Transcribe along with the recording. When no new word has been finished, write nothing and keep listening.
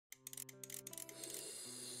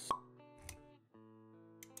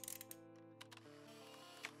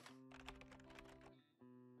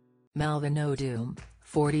Melvin Odum,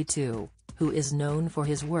 42, who is known for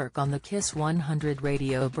his work on the Kiss 100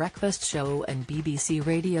 radio breakfast show and BBC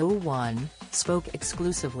Radio 1, spoke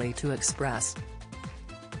exclusively to Express.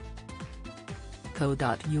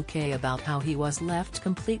 Co.uk about how he was left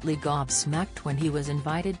completely gobsmacked when he was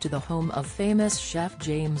invited to the home of famous chef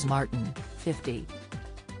James Martin, 50.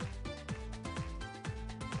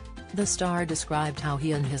 The Star described how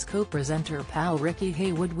he and his co-presenter pal Ricky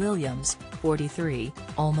Haywood-Williams, 43,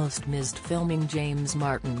 almost missed filming James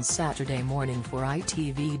Martin's Saturday Morning for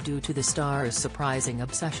ITV due to the star's surprising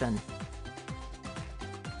obsession.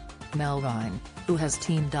 Melvin, who has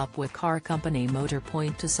teamed up with car company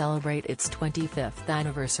Motorpoint to celebrate its 25th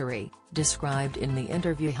anniversary, described in the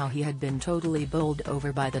interview how he had been totally bowled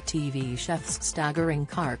over by the TV chef's staggering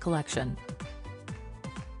car collection.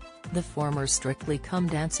 The former Strictly Come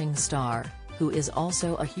Dancing star, who is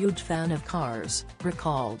also a huge fan of cars,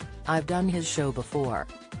 recalled, "I've done his show before.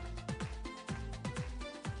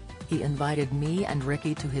 He invited me and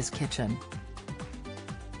Ricky to his kitchen.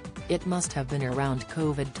 It must have been around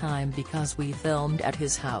COVID time because we filmed at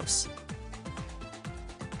his house."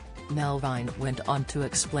 Melvin went on to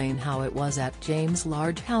explain how it was at James'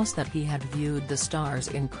 large house that he had viewed the star's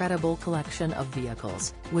incredible collection of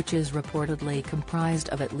vehicles, which is reportedly comprised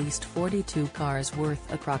of at least 42 cars worth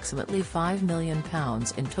approximately £5 million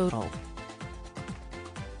in total.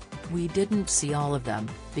 "We didn't see all of them,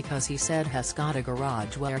 because he said he's got a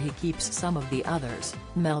garage where he keeps some of the others,"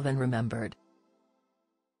 Melvin remembered.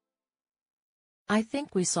 "I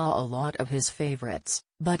think we saw a lot of his favorites,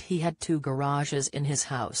 but he had 2 garages in his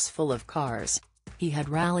house full of cars. He had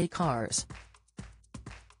rally cars.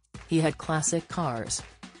 He had classic cars.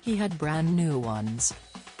 He had brand new ones.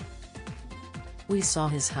 We saw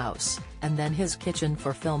his house, and then his kitchen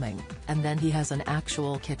for filming, and then he has an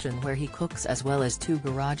actual kitchen where he cooks as well as 2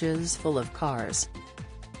 garages full of cars.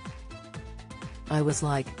 I was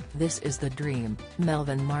like, this is the dream,"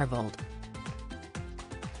 Melvin marveled.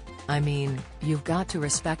 "I mean, you've got to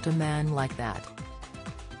respect a man like that."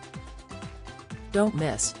 Don't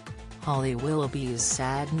miss. Holly Willoughby's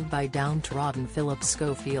saddened by downtrodden Philip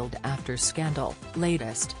Schofield after scandal.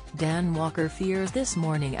 Latest, Dan Walker fears This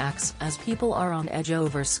Morning acts as people are on edge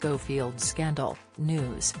over Schofield's scandal.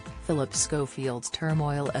 News, Philip Schofield's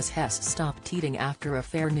turmoil as Hess stopped eating after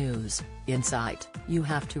affair. News, Insight, you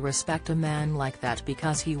have to respect a man like that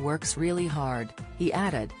because he works really hard, he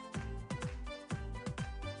added.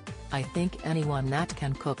 "I think anyone that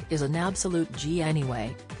can cook is an absolute G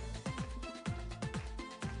anyway.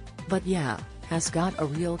 But yeah, has got a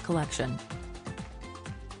real collection.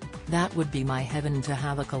 That would be my heaven to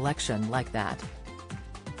have a collection like that."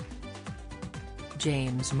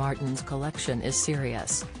 James Martin's collection is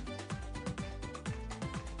serious.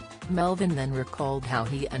 Melvin then recalled how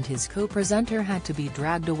he and his co-presenter had to be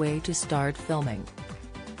dragged away to start filming.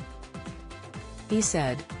 He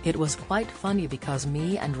said, "It was quite funny because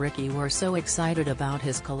me and Ricky were so excited about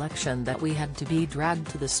his collection that we had to be dragged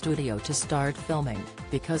to the studio to start filming,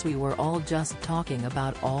 because we were all just talking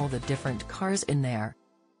about all the different cars in there.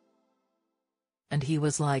 And he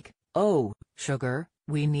was like, 'Oh, sugar,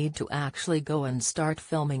 we need to actually go and start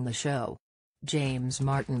filming the show.'" James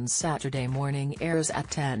Martin's Saturday Morning airs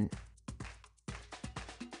at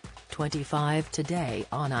 10:25 today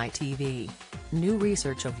on ITV. New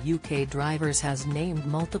research of UK drivers has named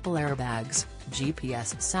multiple airbags,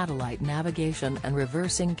 GPS satellite navigation and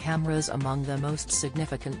reversing cameras among the most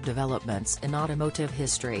significant developments in automotive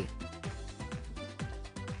history.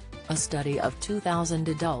 A study of 2,000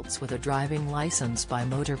 adults with a driving license by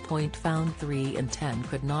Motorpoint found 3 in 10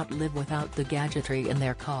 could not live without the gadgetry in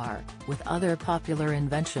their car, with other popular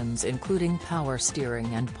inventions including power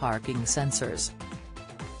steering and parking sensors.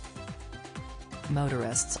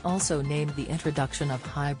 Motorists also named the introduction of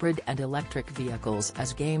hybrid and electric vehicles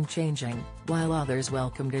as game-changing, while others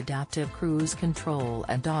welcomed adaptive cruise control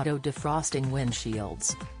and auto-defrosting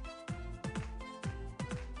windshields.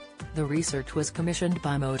 The research was commissioned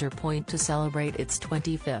by Motorpoint to celebrate its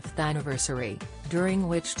 25th anniversary, during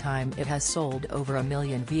which time it has sold over 1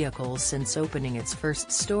 million vehicles since opening its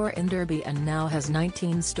first store in Derby and now has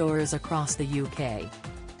 19 stores across the UK.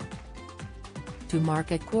 To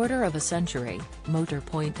mark a quarter of a century,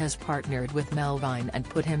 Motorpoint has partnered with Melvin and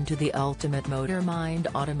put him to the ultimate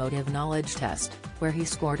MotorMind automotive knowledge test, where he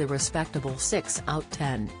scored a respectable 6 out of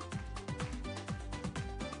 10.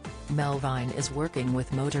 Melvin is working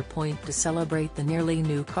with Motorpoint to celebrate the nearly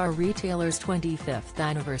new car retailer's 25th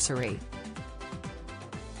anniversary.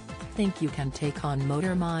 Think you can take on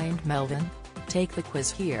MotorMind, Melvin? Take the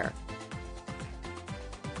quiz here.